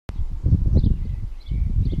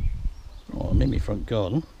I'm in my front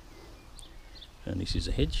garden, and this is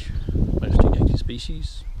a hedge, mostly native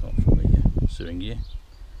species, apart from the syringia,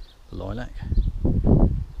 the lilac,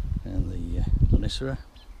 and the lonicera.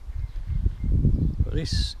 But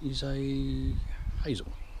this is a hazel.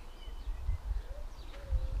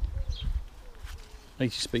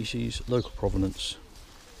 Native species, local provenance,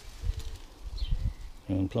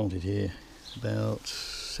 and planted here about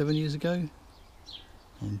 7 years ago,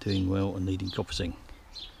 and doing well and needing coppicing.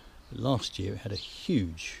 Last year it had a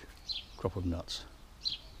huge crop of nuts.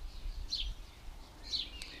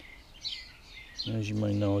 As you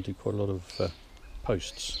may know, I do quite a lot of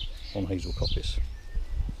posts on hazel coppice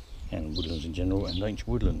and woodlands in general, and ancient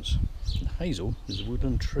woodlands. And hazel is a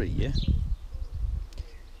woodland tree, yeah?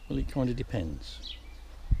 Well, it kind of depends.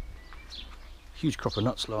 Huge crop of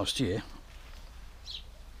nuts last year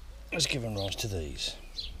has given rise to these.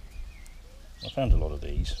 I found a lot of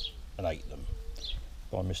these and ate them,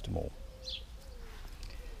 but I missed them all.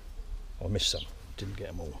 I missed some, didn't get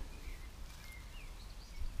them all.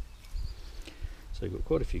 So I've got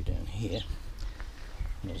quite a few down here.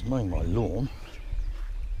 And I was mowing my lawn.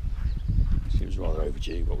 It was rather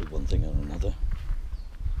overdue, what with one thing and another.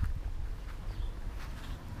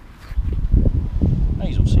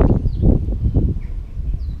 Hazel seedling.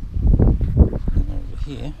 And over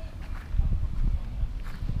here,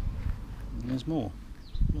 there's more.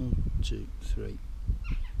 1, 2, 3.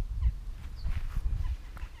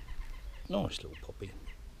 Nice little poppy.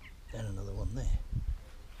 And another one there.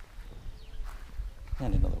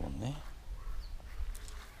 And another one there.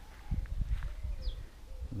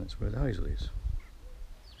 And that's where the hazel is.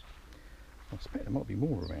 I suspect there might be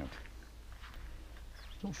more around.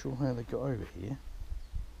 Not sure how they got over here,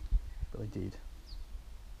 but they did.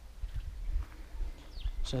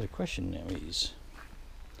 So the question now is,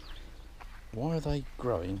 why are they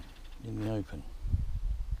growing in the open?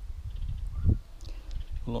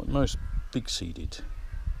 Well, like most big seeded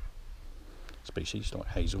species like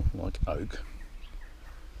hazel, like oak,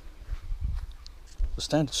 the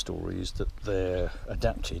standard story is that they're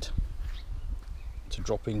adapted to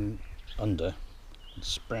dropping under and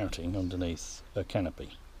sprouting underneath a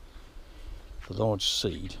canopy. The large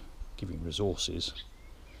seed giving resources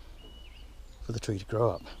for the tree to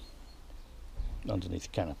grow up underneath the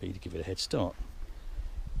canopy to give it a head start.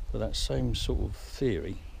 But that same sort of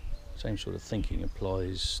theory, same sort of thinking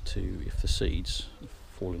applies to if the seeds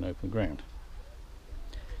fall in open ground.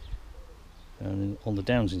 And on the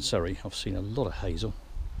downs in Surrey, I've seen a lot of hazel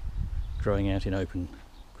growing out in open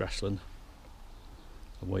grassland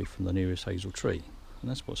away from the nearest hazel tree,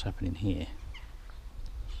 and that's what's happening here.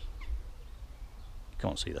 You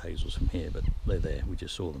can't see the hazels from here, but they're there, we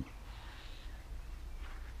just saw them.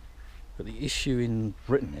 But the issue in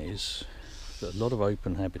Britain is that a lot of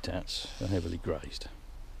open habitats are heavily grazed.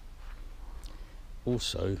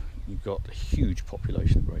 Also, you've got a huge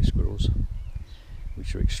population of grey squirrels,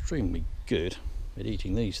 which are extremely good at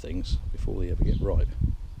eating these things before they ever get ripe.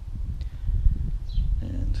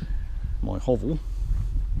 And my hovel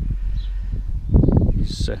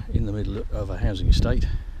is in the middle of a housing estate,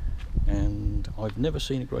 and I've never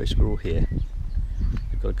seen a grey squirrel here.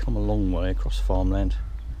 They've got to come a long way across farmland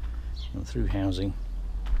and through housing,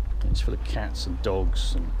 and it's full of cats and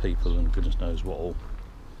dogs and people and goodness knows what all.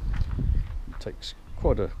 It takes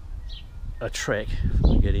quite a trek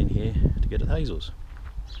to get in here to get at hazels.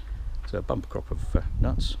 So a bumper crop of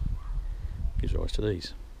nuts gives rise to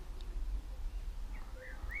these.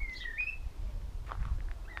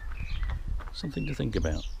 Something to think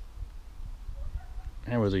about.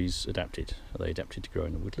 How are these adapted? Are they adapted to grow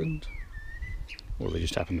in a woodland? Or they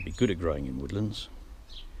just happen to be good at growing in woodlands?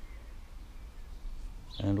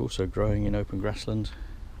 And also growing in open grassland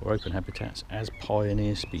or open habitats as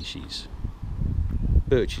pioneer species.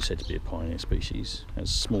 Birch is said to be a pioneer species,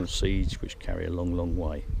 has small seeds which carry a long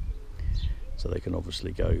way. So they can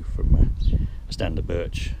obviously go from a standard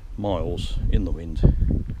birch miles in the wind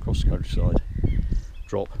across the countryside,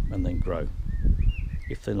 drop and then grow,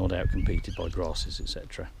 if they're not outcompeted by grasses,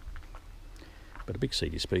 etc. But a big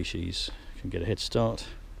seeded species can get a head start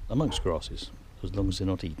amongst grasses as long as they're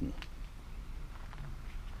not eaten.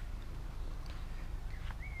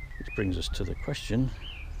 Which brings us to the question,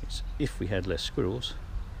 is if we had less squirrels,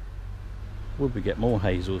 would we get more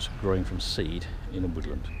hazels growing from seed in a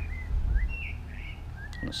woodland?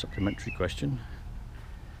 And a supplementary question,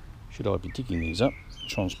 should I be digging these up,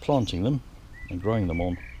 transplanting them and growing them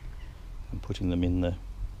on and putting them in the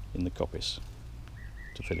coppice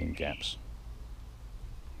to fill in gaps?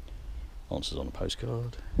 Answers on a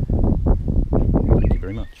postcard. Thank you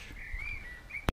very much.